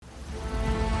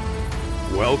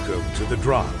Welcome to The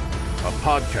Drop, a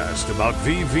podcast about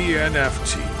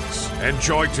VVNFTs.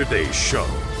 Enjoy today's show.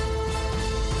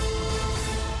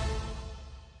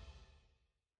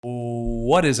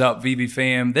 What is up, VV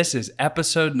fam? This is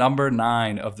episode number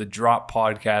 9 of The Drop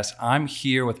podcast. I'm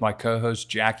here with my co-host,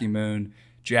 Jackie Moon.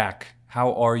 Jack,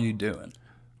 how are you doing?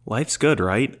 Life's good,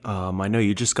 right? I know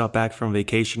you just got back from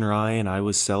vacation, Ryan. I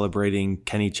was celebrating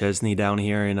Kenny Chesney down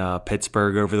here in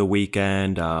Pittsburgh over the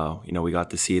weekend. We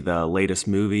got to see the latest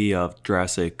movie of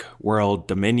Jurassic World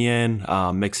Dominion.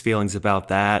 Mixed feelings about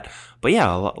that. But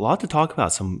yeah, a lot to talk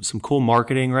about. Some cool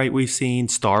marketing, right? We've seen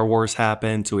Star Wars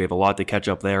happen, so we have a lot to catch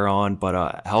up there on.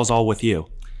 But how's all with you?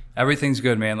 Everything's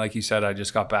good, man. Like you said, I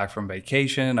just got back from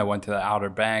vacation. I went to the Outer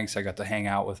Banks. I got to hang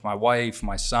out with my wife,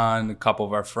 my son, a couple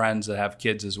of our friends that have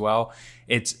kids as well.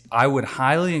 I would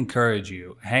highly encourage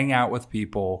you, hang out with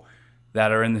people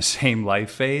that are in the same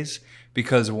life phase,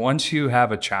 because once you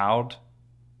have a child,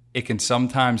 it can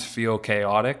sometimes feel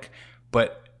chaotic.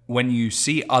 But when you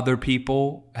see other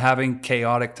people having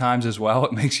chaotic times as well,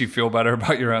 it makes you feel better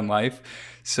about your own life.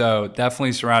 So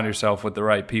definitely surround yourself with the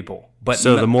right people. But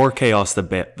the more chaos, the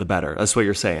better. That's what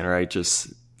you're saying, right?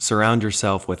 Just surround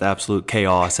yourself with absolute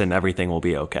chaos and everything will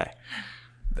be okay.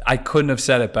 I couldn't have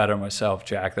said it better myself,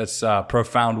 Jack. That's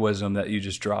profound wisdom that you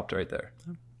just dropped right there.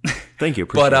 Thank you.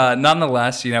 But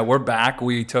nonetheless, we're back.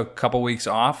 We took a couple weeks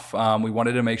off. We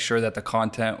wanted to make sure that the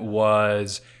content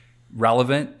was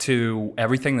relevant to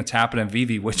everything that's happened in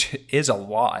VV, which is a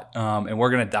lot. And we're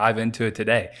going to dive into it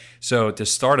today. So to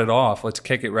start it off, let's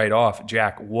kick it right off.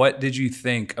 Jack, what did you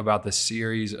think about the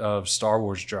series of Star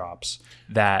Wars drops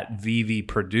that VV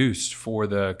produced for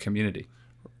the community?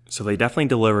 So they definitely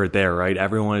delivered there, right?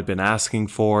 Everyone had been asking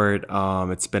for it.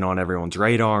 It's been on everyone's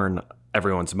radar and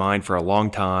everyone's mind for a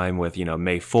long time with,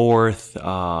 May 4th,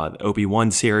 the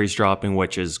Obi-Wan series dropping,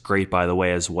 which is great, by the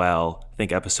way, as well. I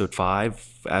think episode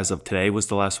 5, as of today, was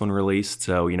the last one released.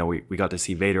 So, we got to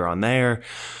see Vader on there.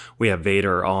 We have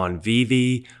Vader on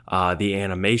VV. The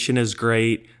animation is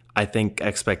great. I think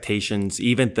expectations,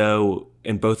 even though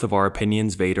in both of our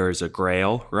opinions, Vader is a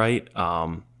grail, right?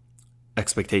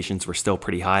 Expectations were still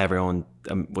pretty high. Everyone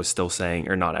was still saying,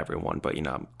 or not everyone, but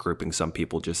I'm grouping some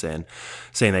people just in,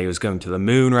 saying that he was going to the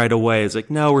moon right away. It's like,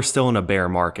 no, we're still in a bear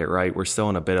market, right? We're still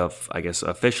in a bit of, I guess,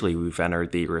 officially we've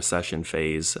entered the recession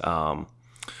phase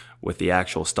with the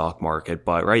actual stock market.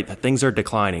 But right, things are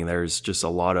declining. There's just a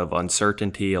lot of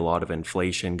uncertainty, a lot of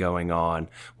inflation going on,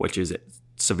 which is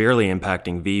severely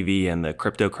impacting VV and the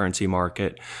cryptocurrency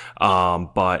market.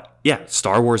 But yeah,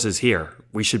 Star Wars is here.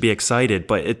 We should be excited,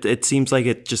 but it seems like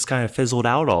it just kind of fizzled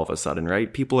out all of a sudden,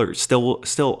 right? People are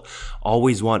still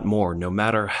always want more. No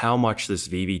matter how much this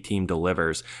VV team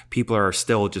delivers, people are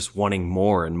still just wanting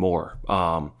more and more.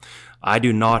 I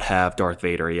do not have Darth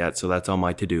Vader yet, so that's on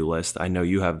my to-do list. I know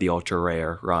you have the ultra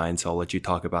rare, Ryan, so I'll let you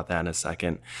talk about that in a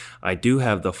second. I do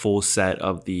have the full set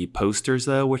of the posters,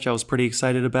 though, which I was pretty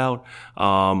excited about.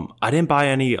 I didn't buy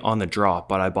any on the drop,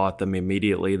 but I bought them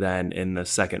immediately then in the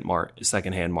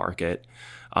secondhand market,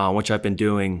 which I've been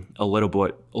doing a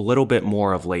little bit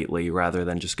more of lately, rather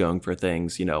than just going for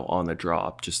things, on the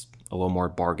drop. Just a little more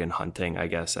bargain hunting, I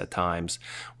guess, at times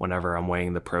whenever I'm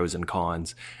weighing the pros and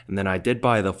cons. And then I did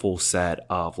buy the full set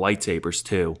of lightsabers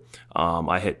too.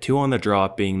 I hit 2 on the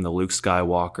drop, being the Luke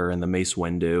Skywalker and the Mace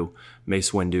Windu.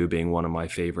 Mace Windu being one of my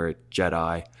favorite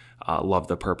Jedi. Love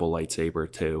the purple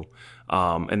lightsaber too.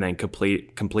 And then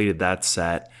completed that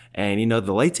set. And, the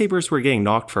lightsabers were getting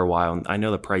knocked for a while. I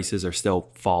know the prices are still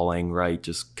falling, right?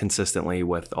 Just consistently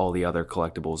with all the other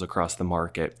collectibles across the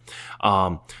market.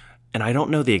 And I don't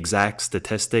know the exact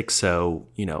statistics, so,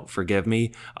 forgive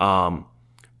me.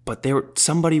 But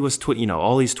somebody was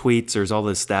all these tweets, there's all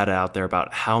this data out there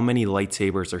about how many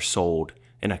lightsabers are sold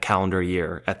in a calendar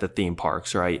year at the theme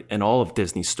parks, right? And all of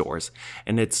Disney stores.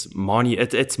 And it's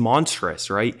monstrous,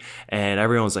 right? And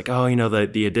everyone's like, oh,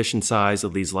 the edition size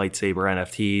of these lightsaber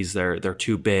NFTs, they're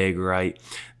too big, right?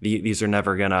 These are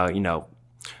never gonna,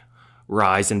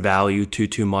 rise in value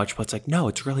too much. But it's like, no,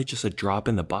 it's really just a drop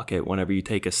in the bucket whenever you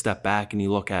take a step back and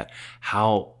you look at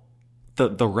how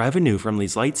the revenue from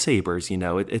these lightsabers,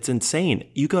 it's insane.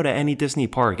 You go to any Disney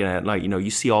park and at night, you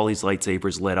see all these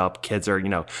lightsabers lit up. Kids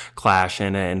are,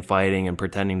 clashing and fighting and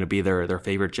pretending to be their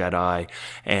favorite Jedi.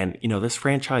 And, this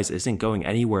franchise isn't going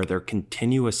anywhere. They're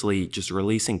continuously just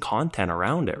releasing content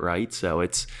around it, right? So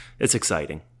it's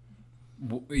exciting.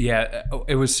 Yeah,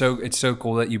 it's so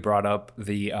cool that you brought up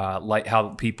the light, how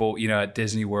people, at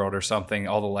Disney World or something,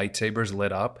 all the lightsabers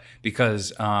lit up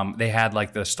because they had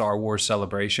like the Star Wars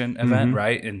celebration event,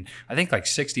 right? And I think like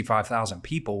 65,000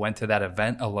 people went to that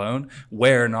event alone,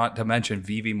 where not to mention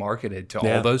Vivi marketed to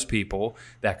all those people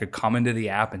that could come into the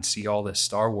app and see all this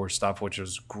Star Wars stuff, which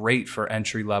was great for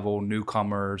entry level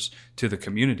newcomers to the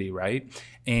community, right?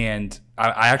 And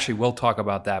I actually will talk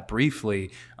about that briefly.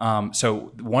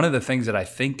 So one of the things that I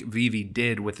think Vivi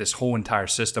did with this whole entire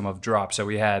system of drops. So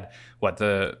we had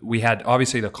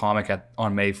obviously the comic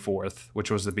on May 4th,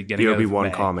 which was the beginning of Obi-Wan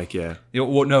May. comic, yeah.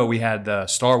 Well, no, we had the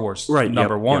Star Wars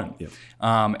number one. Yep.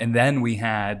 And then we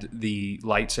had the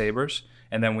lightsabers,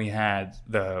 and then we had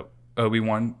the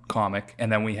Obi-Wan comic,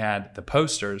 and then we had the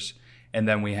posters, and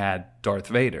then we had Darth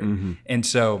Vader. And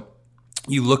so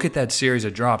you look at that series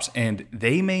of drops, and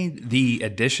they made the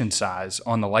edition size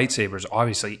on the lightsabers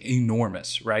obviously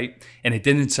enormous, right? And it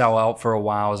didn't sell out for a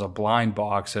while as a blind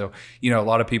box. So, a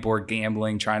lot of people were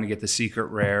gambling, trying to get the secret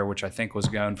rare, which I think was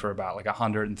going for about like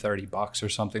 $130 or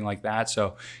something like that.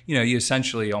 So, you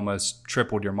essentially almost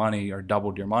tripled your money or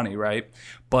doubled your money, right?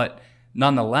 But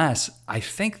nonetheless, I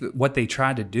think that what they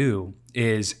tried to do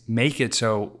is make it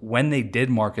so when they did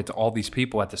market to all these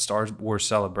people at the Star Wars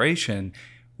celebration,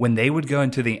 when they would go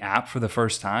into the app for the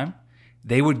first time,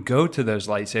 they would go to those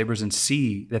lightsabers and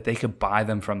see that they could buy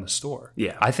them from the store.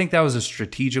 Yeah. I think that was a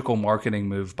strategical marketing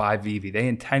move by Vivi. They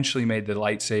intentionally made the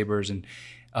lightsabers and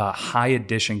high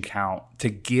edition count to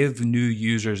give new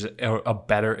users a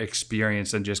better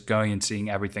experience than just going and seeing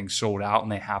everything sold out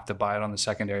and they have to buy it on the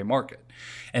secondary market.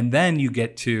 And then you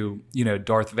get to,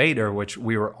 Darth Vader, which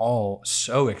we were all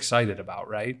so excited about,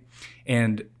 right?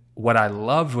 And what I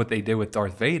loved what they did with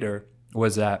Darth Vader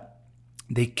was that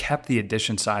they kept the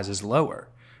edition sizes lower,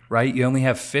 right? You only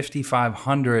have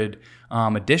 5,500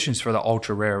 editions for the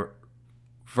ultra rare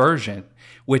version,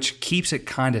 which keeps it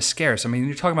kind of scarce. I mean,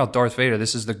 you're talking about Darth Vader.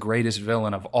 This is the greatest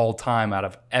villain of all time out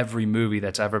of every movie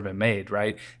that's ever been made,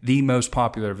 right? The most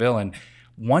popular villain.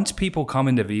 Once people come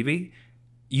into Vivi,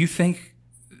 you think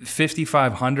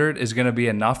 5,500 is going to be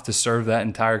enough to serve that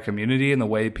entire community and the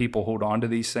way people hold on to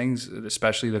these things,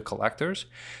 especially the collectors.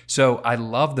 So I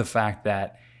love the fact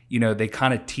that, they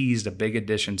kind of teased a big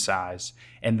edition size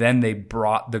and then they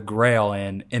brought the Grail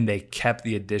in and they kept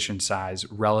the edition size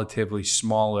relatively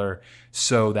smaller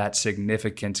so that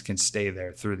significance can stay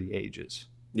there through the ages.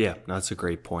 Yeah, that's a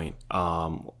great point.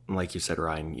 Like you said,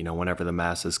 Ryan, whenever the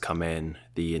masses come in,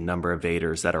 the number of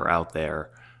Vaders that are out there,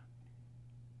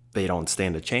 they don't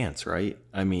stand a chance, right?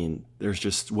 I mean, there's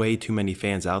just way too many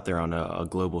fans out there on a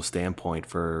global standpoint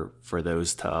for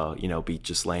those to, be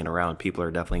just laying around. People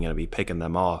are definitely going to be picking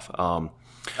them off. And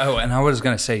I was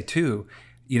going to say too,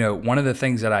 one of the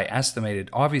things that I estimated,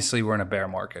 obviously we're in a bear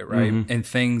market, right? And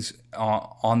things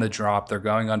on the drop, they're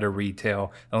going under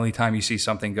retail. The only time you see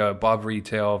something go above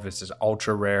retail, if it's an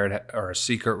ultra rare or a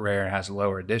secret rare, it has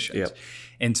lower editions. Yep.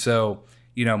 And so,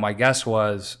 my guess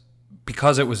was,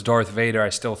 because it was Darth Vader, I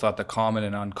still thought the common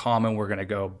and uncommon were going to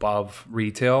go above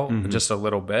retail just a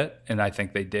little bit. And I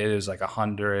think they did. It was like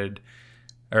 100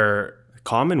 or...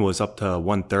 Common was up to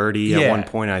 130 at one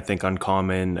point, I think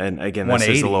uncommon. And again, this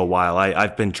is a little while.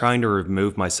 I've been trying to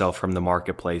remove myself from the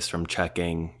marketplace from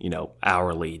checking,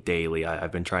 hourly, daily.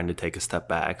 I've been trying to take a step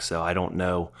back. So I don't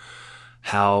know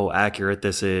how accurate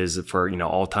this is for,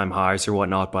 all-time highs or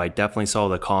whatnot, but I definitely saw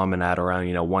the common at around,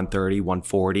 130,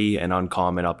 140 and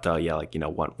uncommon up to,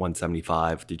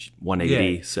 175 to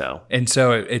 180. Yeah. So, and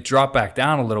so it dropped back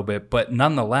down a little bit, but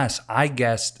nonetheless, I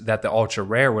guessed that the ultra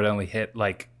rare would only hit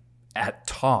like at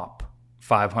top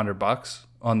 $500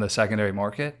 on the secondary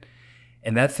market.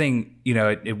 And that thing,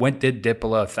 it did dip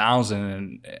below 1,000,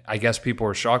 and I guess people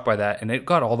were shocked by that. And it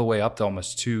got all the way up to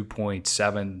almost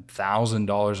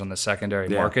 $2,700 on the secondary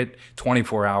market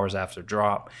 24 hours after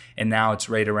drop. And now it's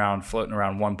floating around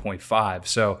 1.5.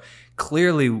 So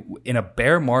clearly, in a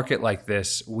bear market like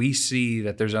this, we see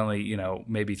that there's only,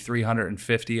 maybe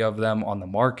 350 of them on the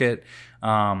market,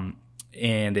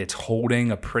 and it's holding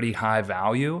a pretty high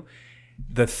value.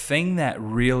 The thing that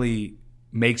really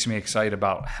makes me excited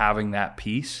about having that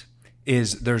piece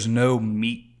is there's no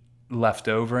meat left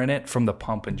over in it from the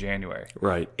pump in January.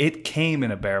 Right. It came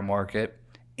in a bear market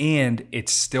and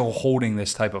it's still holding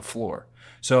this type of floor.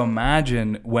 So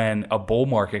imagine when a bull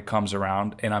market comes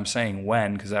around, and I'm saying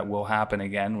when because that will happen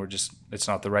again. It's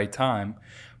not the right time.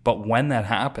 But when that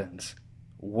happens,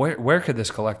 where could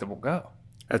this collectible go?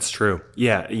 That's true.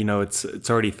 Yeah, it's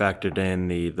already factored in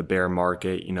the bear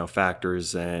market,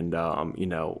 factors and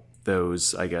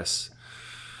those, I guess,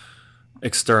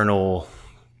 external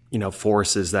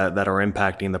forces that are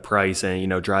impacting the price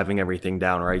and, driving everything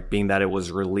down, right? Being that it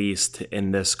was released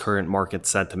in this current market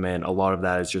sentiment, a lot of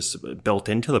that is just built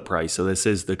into the price. So this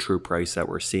is the true price that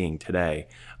we're seeing today.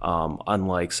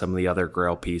 Unlike some of the other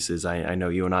Grail pieces, I know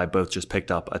you and I both just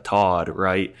picked up a Todd,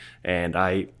 right? And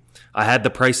I had the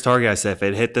price target. I said, if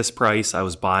it hit this price, I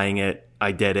was buying it.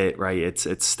 I did it, right?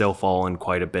 It's still fallen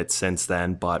quite a bit since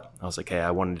then, but I was like, hey,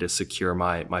 I wanted to secure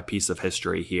my piece of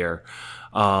history here.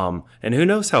 And who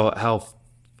knows how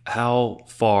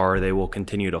far they will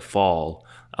continue to fall.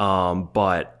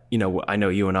 But I know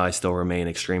you and I still remain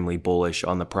extremely bullish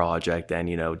on the project,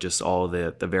 and just all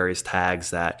the various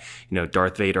tags that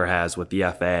Darth Vader has with the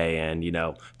FA, and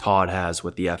Todd has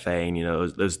with the FA, and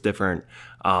those different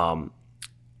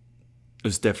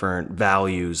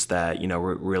values that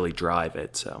really drive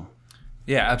it. So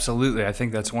yeah, absolutely. I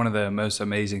think that's one of the most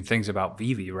amazing things about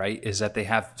Vivi, right? Is that they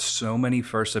have so many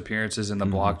first appearances in the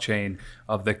blockchain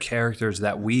of the characters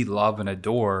that we love and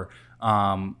adore,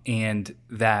 and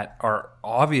that are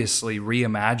obviously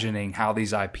reimagining how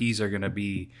these IPs are going to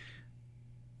be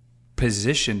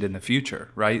positioned in the future,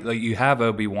 right? Like you have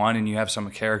Obi-Wan and you have some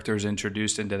characters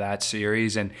introduced into that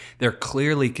series, and they're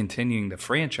clearly continuing the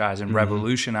franchise and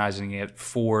revolutionizing it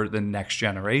for the next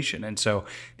generation. And so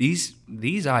these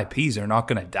IPs are not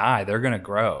going to die, they're going to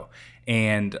grow.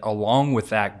 And along with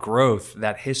that growth,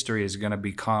 that history is going to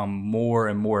become more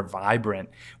and more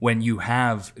vibrant when you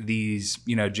have these,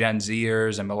 Gen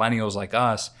Zers and millennials like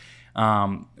us.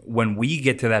 When we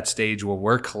get to that stage where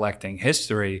we're collecting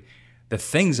history, the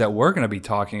things that we're going to be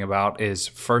talking about is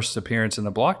first appearance in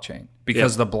the blockchain,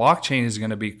 because the blockchain is going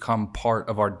to become part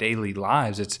of our daily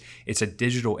lives. It's a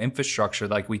digital infrastructure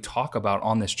like we talk about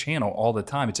on this channel all the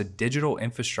time. It's a digital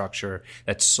infrastructure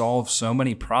that solves so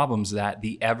many problems that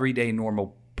the everyday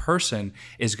normal person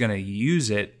is going to use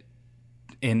it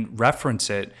and reference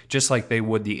it just like they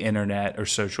would the internet or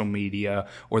social media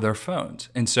or their phones.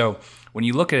 And so when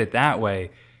you look at it that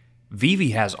way, Vivi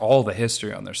has all the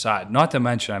history on their side. Not to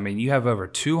mention, you have over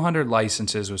 200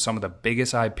 licenses with some of the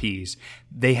biggest IPs.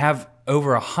 They have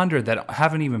over 100 that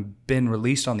haven't even been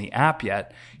released on the app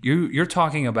yet. You're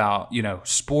talking about,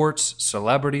 sports,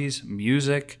 celebrities,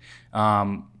 music.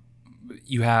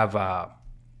 You have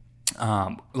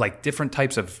like different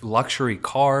types of luxury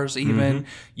cars even.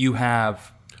 You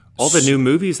have all the new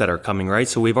movies that are coming, right?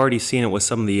 So we've already seen it with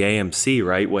some of the AMC,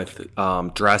 right? With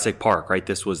Jurassic Park, right?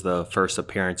 This was the first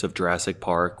appearance of Jurassic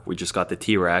Park. We just got the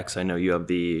T-Rex. I know you have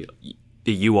the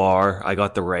UR. I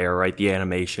got the Rare, right? The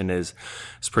animation is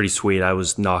pretty sweet. I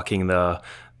was knocking the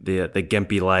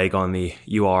gimpy leg on the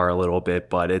UR a little bit,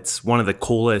 but it's one of the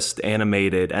coolest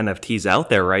animated NFTs out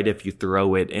there, right? If you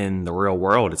throw it in the real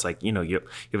world, it's like, you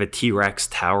have a T-Rex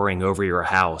towering over your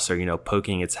house, or,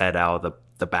 poking its head out of the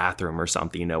bathroom or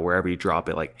something, wherever you drop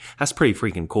it. Like, that's pretty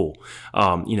freaking cool.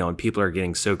 And people are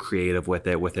getting so creative with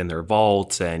it within their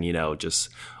vaults and, just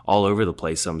all over the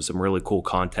place. Some really cool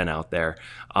content out there.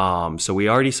 So we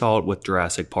already saw it with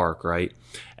Jurassic Park, right?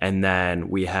 And then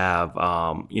we have,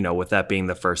 with that being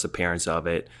the first appearance of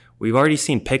it, we've already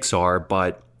seen Pixar,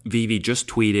 but Vivi just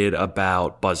tweeted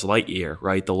about Buzz Lightyear,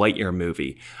 right? The Lightyear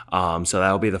movie. So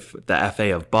that'll be the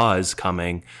FA of Buzz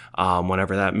coming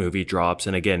whenever that movie drops.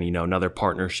 And again, another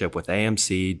partnership with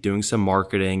AMC, doing some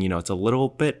marketing. It's a little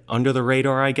bit under the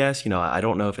radar, I guess. I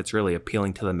don't know if it's really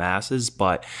appealing to the masses,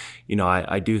 but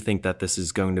I do think that this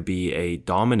is going to be a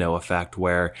domino effect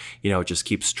where, it just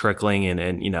keeps trickling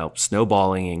and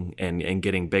snowballing and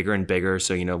getting bigger and bigger.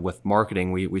 So, with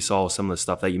marketing, we saw some of the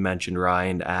stuff that you mentioned,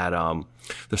 Ryan, at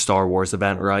the Star Wars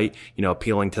event, right?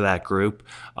 Appealing to that group.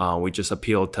 We just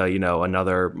appealed to,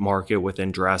 another market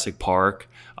within Jurassic Park.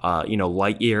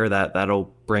 Lightyear,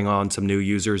 that'll bring on some new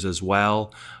users as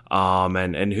well.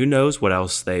 And who knows what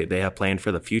else they have planned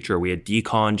for the future. We had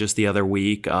Decon just the other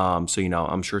week. So,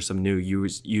 I'm sure some new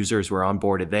users were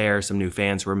onboarded there. Some new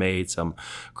fans were made, some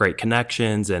great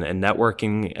connections and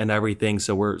networking and everything.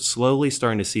 So we're slowly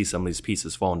starting to see some of these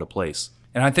pieces fall into place.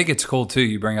 And I think it's cool, too,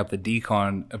 you bring up the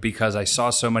Decon, because I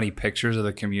saw so many pictures of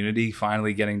the community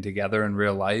finally getting together in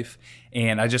real life.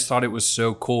 And I just thought it was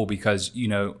so cool because,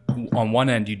 on one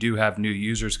end, you do have new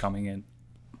users coming in.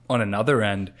 On another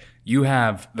end, you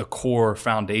have the core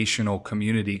foundational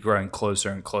community growing closer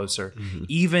and closer,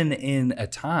 even in a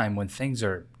time when things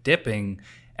are dipping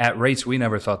at rates we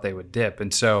never thought they would dip.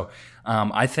 And so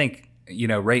I think,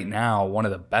 right now, one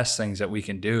of the best things that we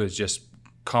can do is just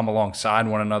come alongside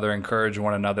one another, encourage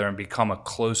one another, and become a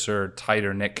closer,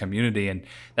 tighter knit community. And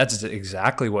that's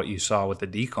exactly what you saw with the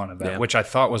Decon event, which I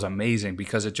thought was amazing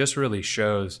because it just really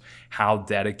shows how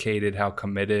dedicated, how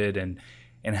committed, and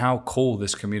how cool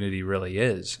this community really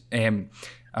is. And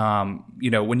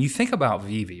When you think about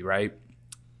Vivi, right?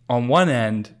 On one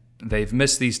end, they've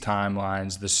missed these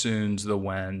timelines, the soons, the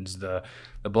whens, the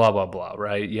blah, blah, blah,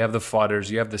 right? You have the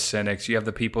fudders, you have the cynics, you have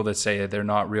the people that say that they're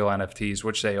not real NFTs,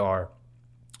 which they are.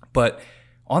 But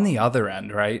on the other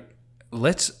end, right,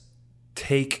 let's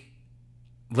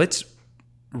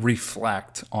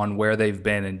reflect on where they've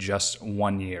been in just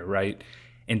 1 year, right?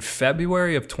 In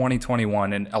February of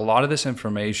 2021, and a lot of this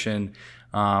information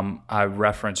I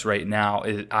reference right now,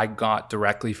 I got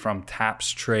directly from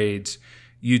Taps Trade's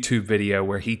YouTube video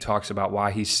where he talks about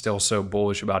why he's still so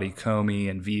bullish about ECOMI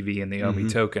and VV and the OMI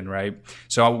token, right?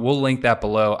 So we'll link that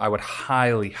below. I would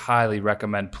highly, highly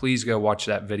recommend, please go watch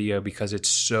that video because it's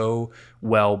so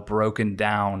well broken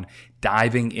down,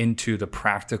 diving into the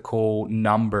practical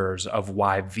numbers of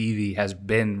why VV has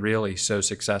been really so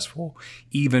successful,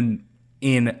 even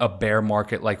in a bear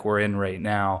market like we're in right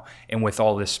now and with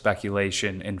all this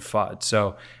speculation and FUD.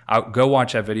 So I'll go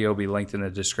watch that video. It'll be linked in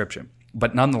the description.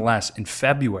 But nonetheless, in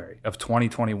February of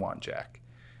 2021, Jack,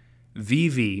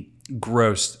 VV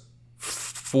grossed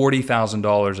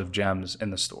 $40,000 of gems in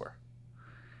the store.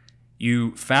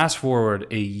 You fast forward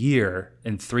a year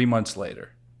and 3 months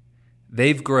later,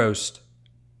 they've grossed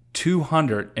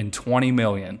 220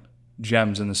 million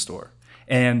gems in the store.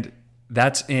 And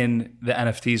that's in the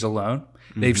NFTs alone.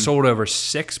 They've sold over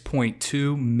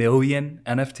 6.2 million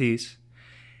NFTs.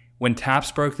 When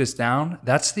Taps broke this down,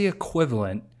 that's the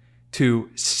equivalent to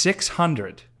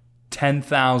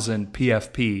 610,000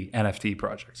 PFP NFT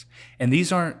projects. And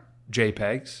these aren't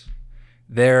JPEGs.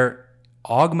 They're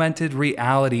augmented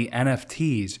reality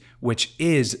NFTs, which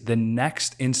is the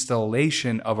next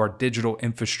installation of our digital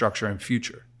infrastructure and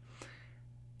future.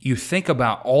 You think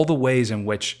about all the ways in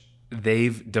which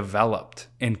they've developed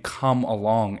and come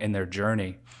along in their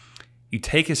journey. You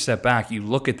take a step back, you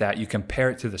look at that, you compare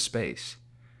it to the space.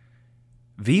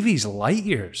 VV's light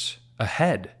years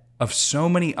ahead of so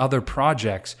many other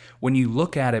projects when you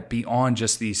look at it beyond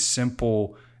just these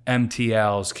simple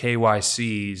MTLs,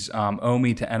 KYCs,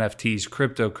 OMI to NFTs,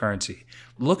 cryptocurrency.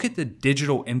 Look at the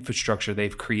digital infrastructure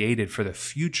they've created for the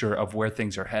future of where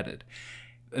things are headed.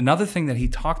 Another thing that he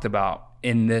talked about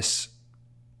in this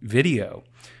video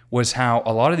was how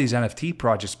a lot of these NFT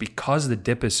projects, because the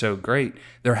dip is so great,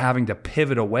 they're having to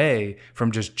pivot away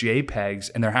from just JPEGs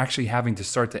and they're actually having to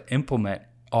start to implement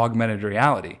augmented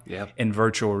reality and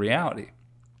virtual reality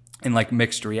and like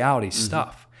mixed reality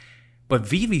stuff. But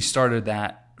VV started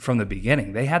that from the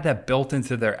beginning. They had that built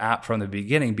into their app from the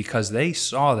beginning because they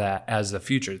saw that as the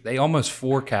future. They almost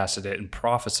forecasted it and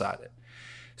prophesied it.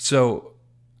 So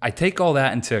I take all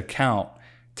that into account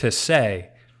to say,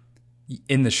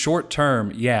 in the short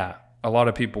term, a lot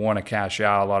of people want to cash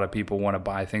out. A lot of people want to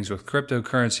buy things with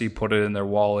cryptocurrency, put it in their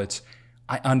wallets.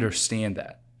 I understand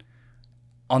that.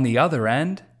 On the other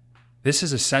end, this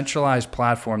is a centralized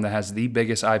platform that has the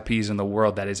biggest IPs in the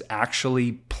world that is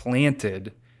actually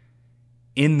planted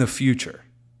in the future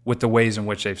with the ways in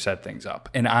which they've set things up.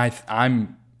 And I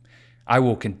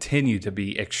will continue to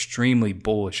be extremely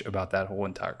bullish about that whole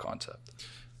entire concept.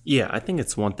 Yeah, I think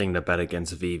it's one thing to bet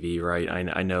against VV, right?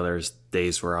 I know there's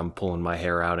days where I'm pulling my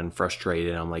hair out and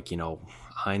frustrated. I'm like,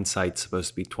 hindsight's supposed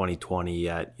to be 2020,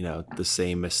 yet, the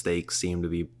same mistakes seem to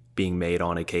be being made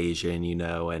on occasion,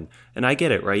 and I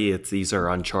get it, right? These are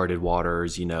uncharted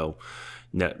waters,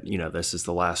 this is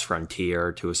the last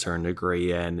frontier to a certain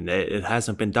degree, and it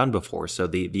hasn't been done before. So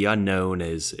the unknown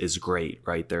is great,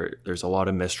 right? There's a lot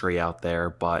of mystery out there,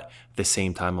 but at the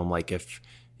same time, I'm like, if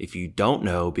you don't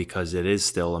know because it is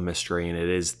still a mystery and it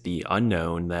is the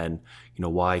unknown, then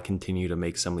why continue to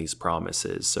make some of these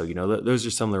promises? So those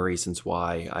are some of the reasons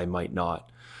why I might not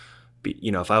be,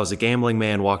 if I was a gambling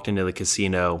man, walked into the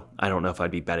casino, I don't know if I'd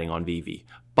be betting on VV.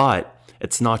 But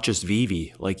it's not just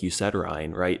VV, like you said,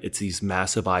 Ryan, right? It's these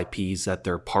massive IPs that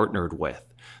they're partnered with.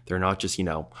 They're not just,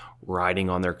 riding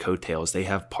on their coattails. They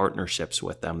have partnerships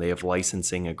with them. They have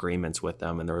licensing agreements with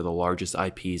them, and they're the largest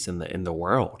IPs in the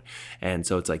world. And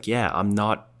so it's like, I'm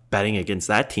not betting against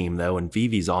that team though, and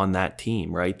VV's on that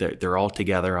team, right? They're all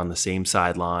together on the same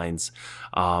sidelines,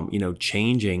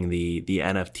 changing the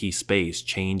NFT space,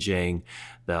 changing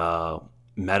the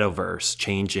metaverse,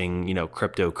 changing,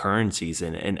 cryptocurrencies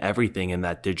and everything in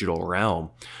that digital realm.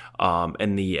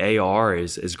 And the AR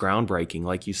is groundbreaking.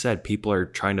 Like you said, people are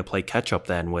trying to play catch up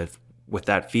then with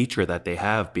that feature that they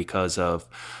have because of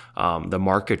the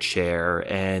market share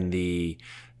and the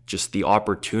just the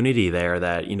opportunity there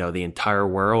that, the entire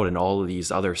world and all of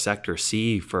these other sectors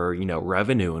see for,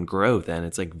 revenue and growth. And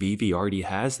it's like Vivi already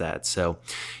has that. So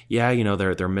yeah,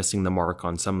 they're missing the mark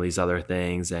on some of these other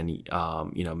things and,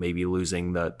 maybe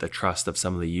losing the trust of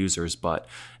some of the users. But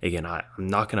again, I'm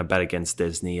not going to bet against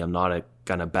Disney. I'm not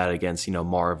going to bet against,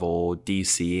 Marvel,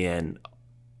 DC, and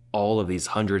all of these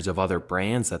hundreds of other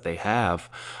brands that they have,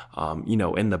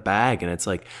 in the bag. And it's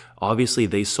like, obviously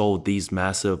they sold these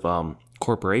massive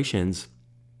corporations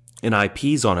and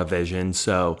IPs on a vision.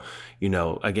 So,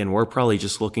 again, we're probably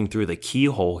just looking through the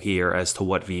keyhole here as to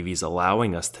what Vivi's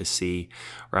allowing us to see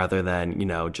rather than,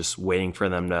 just waiting for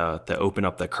them to open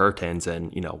up the curtains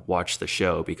and, watch the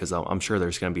show, because I'm sure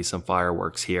there's going to be some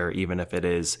fireworks here, even if it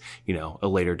is,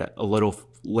 a little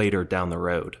later down the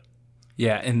road.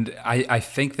 Yeah, and I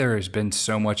think there has been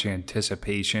so much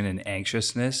anticipation and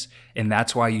anxiousness, and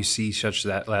that's why you see such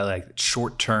that like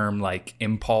short-term like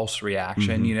impulse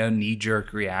reaction,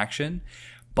 knee-jerk reaction.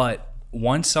 But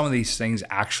once some of these things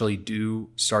actually do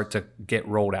start to get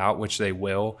rolled out, which they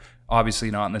will,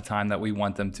 obviously not in the time that we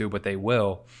want them to, but they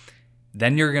will,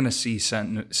 then you're going to see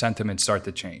sentiment start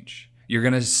to change. You're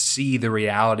going to see the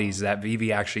realities that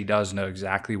Vivi actually does know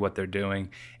exactly what they're doing.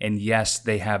 And yes,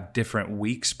 they have different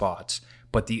weak spots,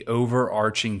 but the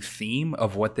overarching theme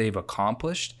of what they've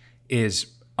accomplished is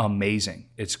amazing.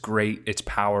 It's great. It's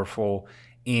powerful.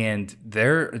 And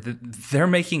they're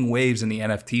making waves in the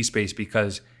NFT space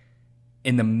because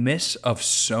in the midst of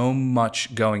so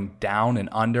much going down and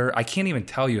under, I can't even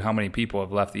tell you how many people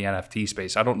have left the NFT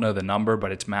space. I don't know the number,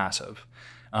 but it's massive.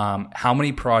 How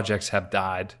many projects have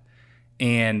died?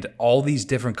 And all these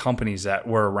different companies that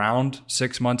were around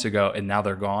 6 months ago and now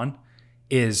they're gone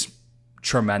is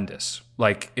tremendous.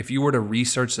 Like if you were to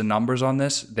research the numbers on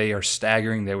this, they are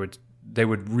staggering. They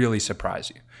would really surprise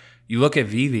you. You look at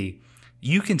Vivi,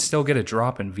 you can still get a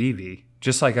drop in Vivi.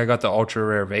 Just like I got the ultra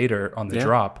rare Vader on the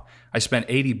drop. I spent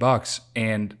 $80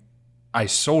 and I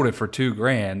sold it for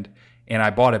 $2,000 and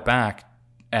I bought it back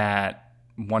at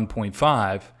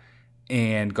 1.5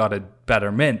 and got a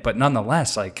better mint, but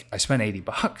nonetheless, like I spent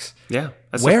 $80. Yeah,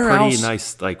 that's a pretty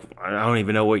nice. Like I don't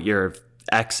even know what your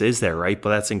X is there, right?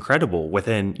 But that's incredible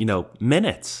within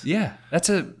minutes. Yeah, that's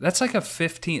like a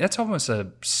 15. That's almost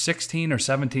a 16 or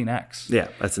 17x. Yeah,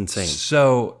 that's insane.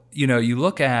 So you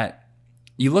look at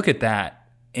that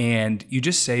and you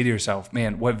just say to yourself,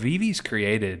 man, what Vivi's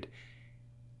created,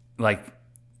 like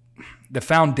the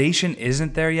foundation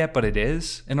isn't there yet, but it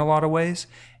is in a lot of ways.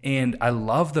 And I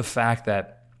love the fact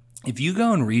that if you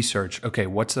go and research, okay,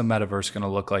 what's the metaverse going to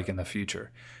look like in the future?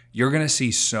 You're going to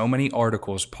see so many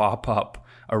articles pop up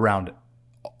around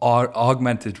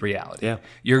augmented reality. Yeah.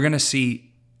 You're going to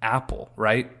see Apple,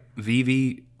 right?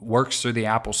 Vivi works through the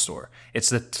Apple Store. It's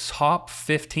the top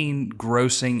 15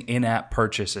 grossing in-app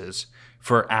purchases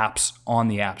for apps on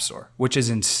the App Store, which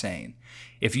is insane.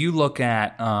 If you look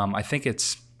at, I think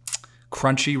it's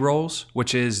Crunchyroll,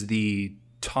 which is the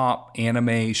top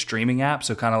anime streaming app,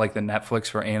 so kind of like the Netflix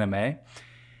for anime.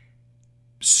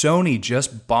 Sony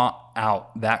just bought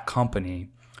out that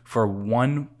company for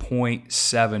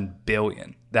 $1.7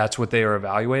 billion. That's what they are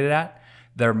evaluated at.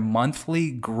 Their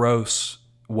monthly gross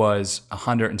was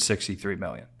 $163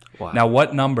 million. Wow. Now,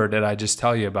 what number did I just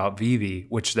tell you about Vivi,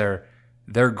 which their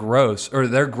gross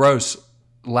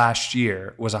last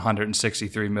year was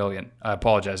 $163 million. I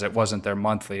apologize. It wasn't their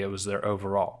monthly. It was their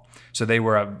overall. So they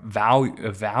were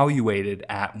evaluated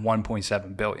at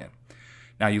 $1.7 billion.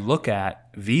 Now you look at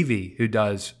Vivi, who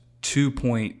does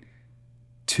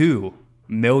 $2.2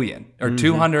 million or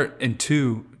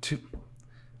 202.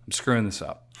 I'm screwing this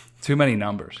up. Too many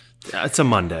numbers. It's a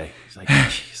Monday. It's like,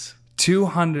 jeez.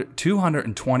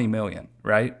 220 million,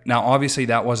 right? Now, obviously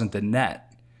that wasn't the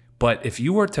net, but if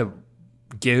you were to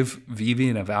give Vivi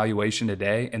an evaluation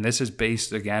today, and this is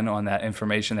based again on that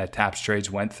information that Taps Trades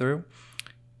went through,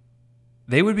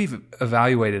 they would be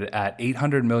evaluated at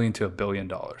 $800 million to $1 billion.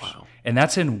 Wow. And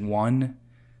that's in 1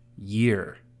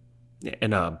 year.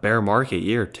 In a bear market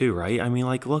year too, right? I mean,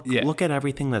 like look at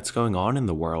everything that's going on in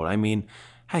the world. I mean,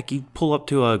 heck, you pull up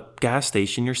to a gas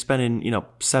station, you're spending,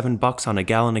 $7 on a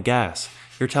gallon of gas.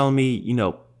 You're telling me,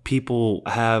 people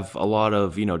have a lot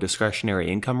of,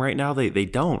 discretionary income right now? They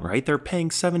don't, right? They're paying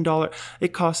 $7.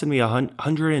 It costed me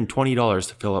 $120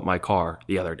 to fill up my car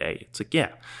the other day. It's like, yeah,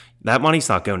 that money's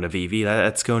not going to Vivi.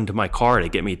 That's going to my car to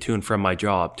get me to and from my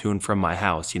job, to and from my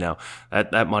house.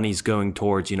 That money's going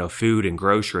towards, food and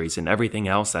groceries and everything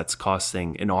else that's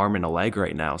costing an arm and a leg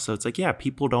right now. So it's like, yeah,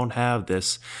 people don't have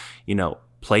this,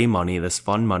 play money, this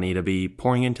fun money to be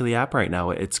pouring into the app right now.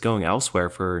 It's going elsewhere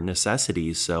for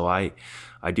necessities. So I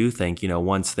do think,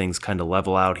 once things kind of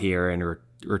level out here and are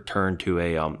return to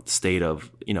a state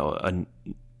of, a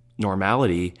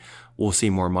normality, we'll see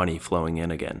more money flowing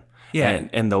in again. Yeah.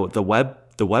 And the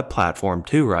web platform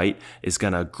too, right, is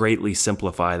going to greatly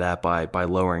simplify that by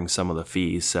lowering some of the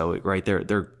fees. So right there,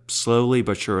 they're slowly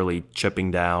but surely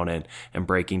chipping down and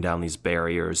breaking down these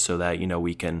barriers so that,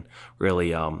 we can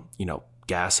really,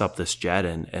 gas up this jet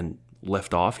and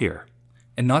lift off here.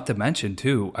 And not to mention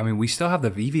too, I mean, we still have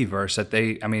the VVverse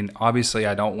that obviously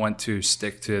I don't want to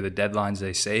stick to the deadlines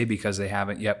they say because they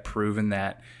haven't yet proven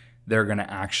that they're going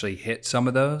to actually hit some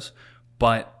of those.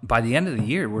 But by the end of the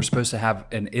year, we're supposed to have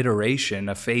an iteration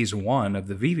of phase 1 of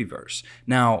the VVverse.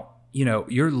 Now,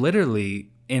 you're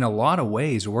literally, in a lot of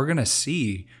ways, we're going to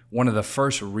see one of the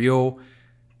first real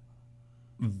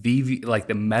like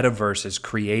the metaverse is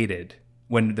created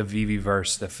when the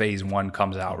VVverse, the phase 1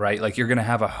 comes out, right? Like you're going to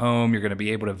have a home, you're going to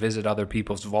be able to visit other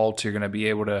people's vaults, you're going to be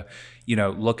able to,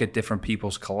 look at different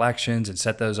people's collections and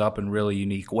set those up in really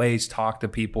unique ways, talk to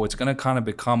people. It's going to kind of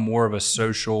become more of a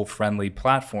social friendly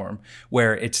platform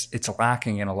where it's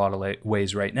lacking in a lot of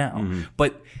ways right now. Mm-hmm.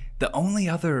 But the only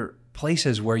other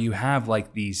places where you have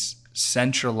like these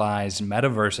centralized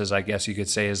metaverses, I guess you could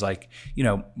say, is like,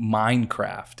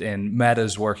 Minecraft, and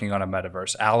Meta's working on a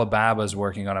metaverse. Alibaba's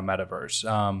working on a metaverse.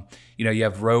 You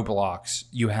have Roblox,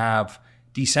 you have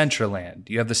Decentraland,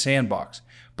 you have the Sandbox.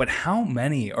 But how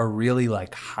many are really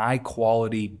like high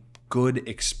quality, good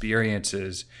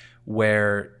experiences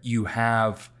where you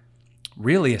have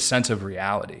really a sense of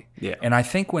reality? Yeah. And I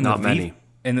think when Not many.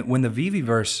 When the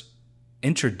VVverse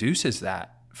introduces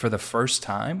that for the first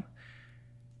time,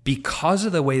 because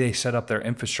of the way they set up their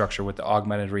infrastructure with the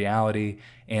augmented reality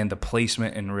and the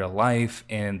placement in real life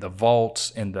and the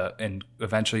vaults and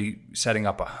eventually setting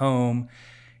up a home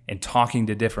and talking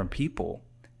to different people,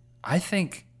 I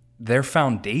think their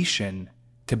foundation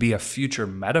to be a future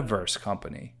metaverse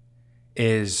company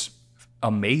is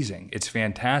amazing. It's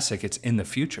fantastic. It's in the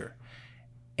future.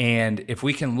 And if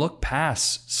we can look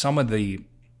past some of the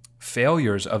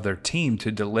failures of their team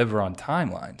to deliver on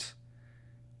timelines,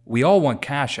 we all want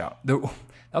cash out. The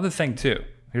other thing too,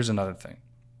 here's another thing.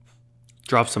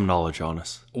 Drop some knowledge on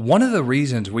us. One of the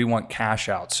reasons we want cash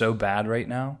out so bad right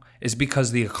now is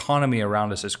because the economy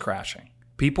around us is crashing.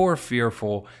 People are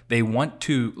fearful. They want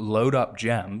to load up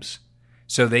gems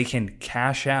so they can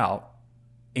cash out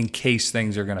in case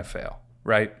things are going to fail,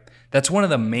 right? That's one of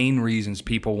the main reasons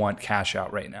people want cash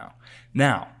out right now.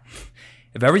 Now,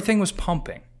 if everything was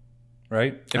pumping,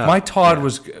 right? If my Todd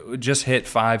was just hit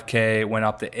 5K, it went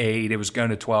up to 8, it was going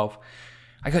to 12.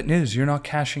 I got news. You're not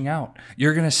cashing out.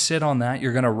 You're going to sit on that.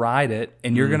 You're going to ride it,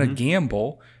 and you're going to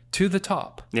gamble to the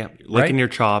top. Yeah, licking your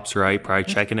chops, right? Probably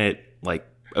checking it like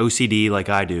OCD like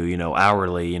I do,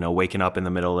 hourly, waking up in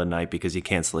the middle of the night because you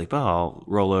can't sleep. Oh, I'll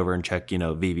roll over and check,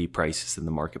 VV prices in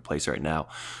the marketplace right now.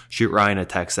 Shoot Ryan a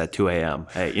text at 2 a.m.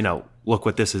 Hey, look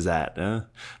what this is at.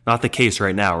 Not the case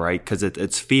right now, right? Because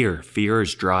it's fear. Fear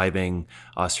is driving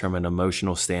us from an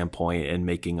emotional standpoint and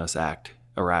making us act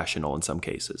irrational in some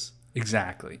cases.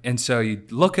 Exactly. And so you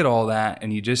look at all that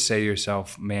and you just say to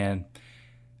yourself, man,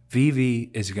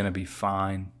 VV is going to be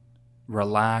fine.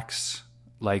 Relax.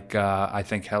 Like I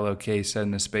think Hello K said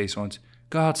in the space once,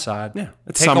 go outside. Yeah,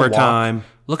 it's summertime.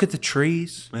 Look at the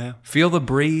trees. Yeah. Feel the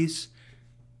breeze.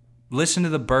 Listen to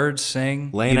the birds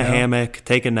sing. Lay in a hammock.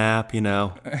 Take a nap.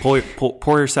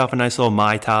 Pour yourself a nice little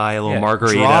Mai Tai, a little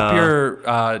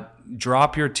margarita.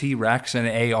 Drop your T-Rex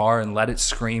in AR and let it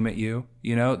scream at you.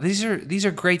 These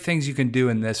are great things you can do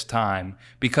in this time,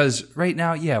 because right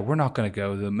now, we're not going to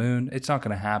go to the moon. It's not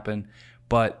going to happen,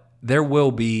 but there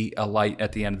will be a light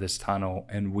at the end of this tunnel,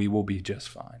 and we will be just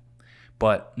fine.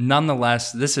 But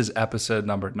nonetheless, this is episode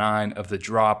number 9 of The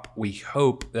Drop. We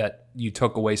hope that you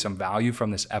took away some value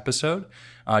from this episode.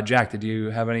 Jack, did you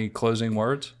have any closing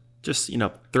words? Just,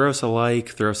 throw us a like,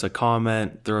 throw us a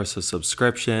comment, throw us a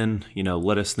subscription.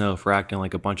 Let us know if we're acting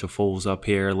like a bunch of fools up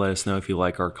here. Let us know if you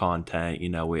like our content.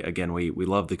 We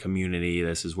love the community.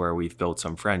 This is where we've built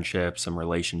some friendships, some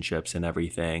relationships, and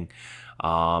everything.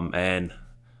 And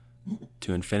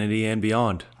to infinity and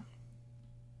beyond.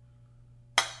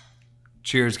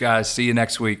 Cheers, guys. See you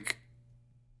next week.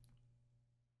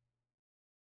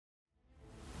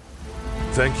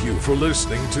 Thank you for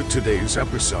listening to today's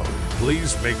episode.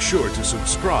 Please make sure to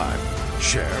subscribe,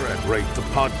 share, and rate the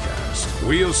podcast.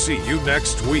 We'll see you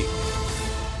next week.